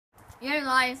Yo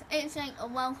guys, it's Jake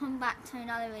and welcome back to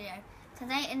another video.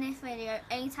 Today in this video,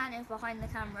 Ethan is behind the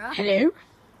camera. Hello.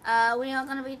 We are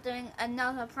going to be doing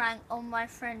another prank on my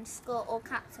friend Scott or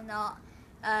Captain Art.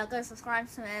 Go subscribe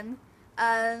to him.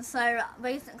 So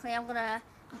basically I'm going to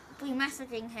be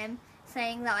messaging him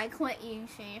saying that I quit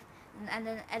YouTube and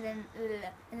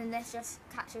then let's just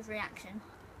catch his reaction.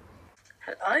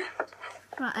 Hello?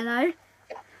 Right, hello?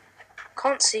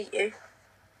 Can't see you.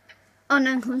 Oh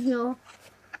no, because you're...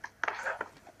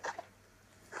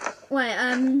 Wait,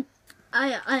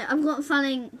 I've got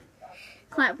something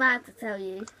quite bad to tell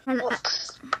you. Hello?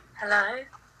 Hello?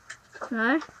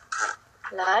 Hello?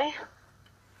 Hello?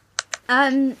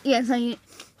 Yeah, so you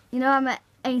know I'm at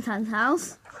Ethan's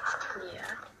house.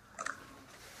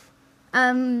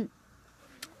 Yeah.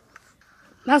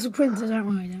 That's a printer, don't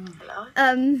worry. Hello?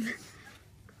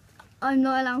 I'm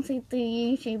not allowed to do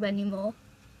YouTube anymore.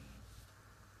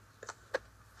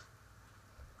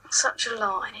 Such a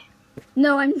lie.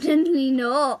 No, I'm genuinely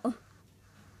not.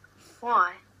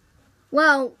 Why?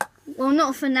 Well,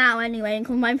 not for now anyway,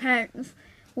 because my parents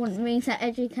want me to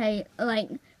educate, like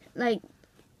they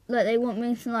want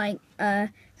me to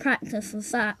practice for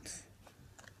SATs.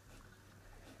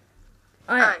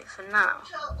 For now.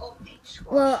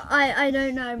 Well, I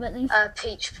don't know, but they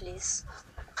Peach, please.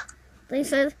 they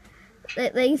said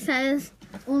they said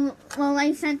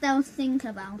they'll think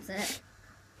about it.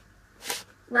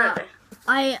 Well,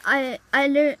 Really?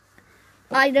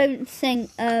 I don't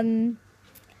think I'll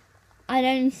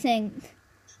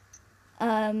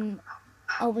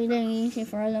be doing YouTube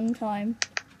for a long time.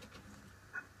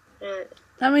 Really?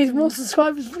 That means more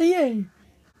subscribers for you.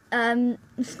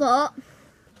 Scott.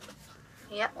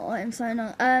 Yep. Oh, I'm so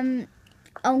not.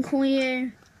 I'll call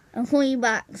you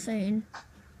back soon.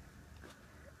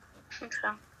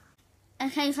 Okay.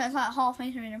 Okay, so it's like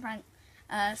halfway through the prank.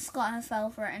 Scott has fell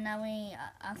for it, and now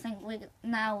I think we're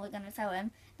gonna tell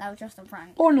him that was just a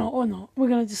prank. Or not. We're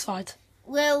going to decide.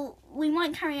 Well, we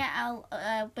might carry it out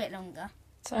a bit longer.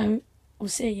 So, we'll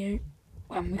see you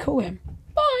when we call him.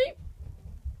 Bye.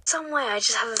 Some way I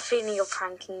just have a feeling you're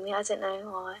pranking me. I don't know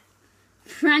why.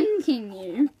 Pranking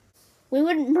you? We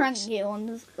wouldn't prank you on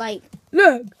this,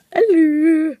 Look.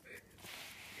 Hello. It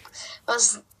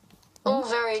was all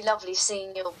very lovely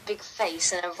seeing your big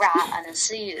face and a rat and a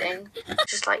ceiling.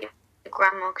 Just like your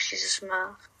grandma, because she's a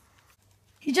Smurf.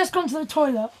 He's just gone to the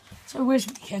toilet, so we're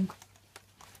speaking.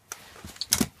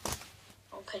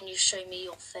 Oh, can you show me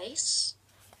your face?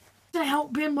 To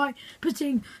help him by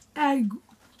putting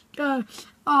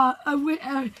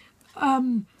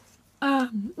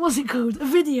what's it called? A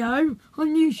video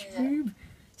on YouTube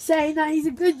saying that he's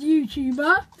a good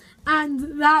YouTuber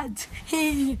and that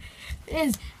he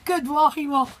is good while he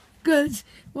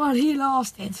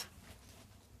lasted.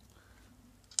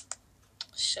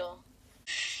 Sure.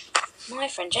 My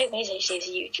friend Jake Mason is a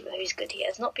YouTuber who's good. He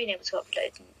has not been able to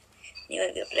upload, and he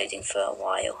won't be uploading for a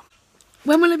while.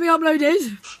 When will it be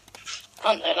uploaded?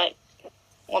 I don't know, like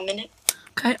 1 minute.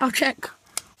 Okay, I'll check.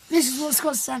 This is what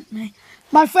Scott sent me.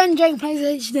 My friend Jake Plays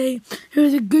HD, who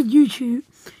is a good YouTuber,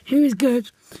 who is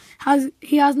good,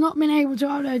 he has not been able to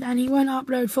upload and he won't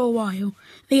upload for a while.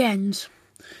 The end.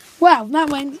 Well, that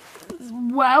went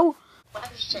well.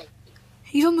 Where's Jake?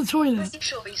 He's on the toilet. Pretty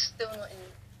sure he's still not in.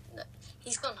 No,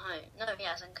 he's gone home. No, he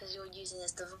hasn't, because you're using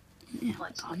his device. Yeah,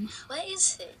 Where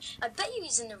is he? I bet you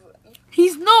he's in the room.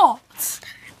 he's not.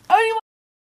 Only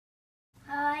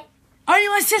Hi.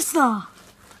 my sister.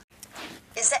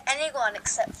 Is there anyone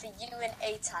except for you and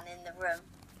Ethan in the room?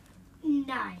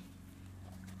 No.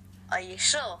 Are you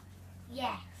sure?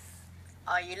 Yes.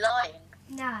 Are you lying?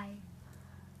 No.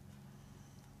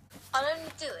 I'll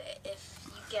only do it if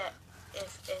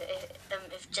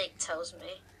Jake tells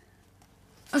me.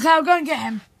 Okay, I'll go and get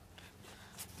him.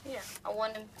 Yeah, I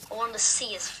want to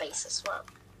see his face as well.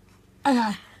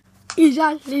 Okay. He's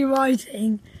actually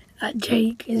writing that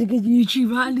Jake is a good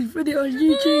YouTuber and he's put it on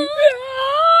YouTube.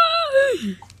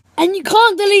 And you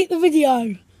can't delete the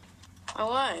video. I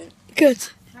won't.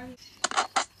 Good.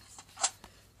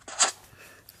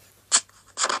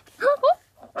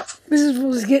 This is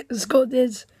what Scott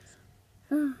did.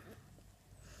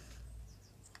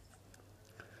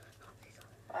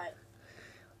 Right.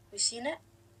 You seen it?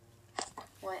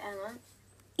 Wait, hang on.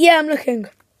 Yeah, I'm looking.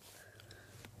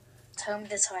 Tell me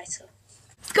the title.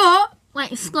 Scott?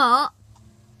 Wait, Scott.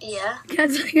 Yeah?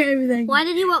 Can't tell you everything. Why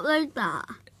did you upload that?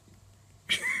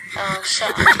 Oh,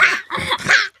 shut up.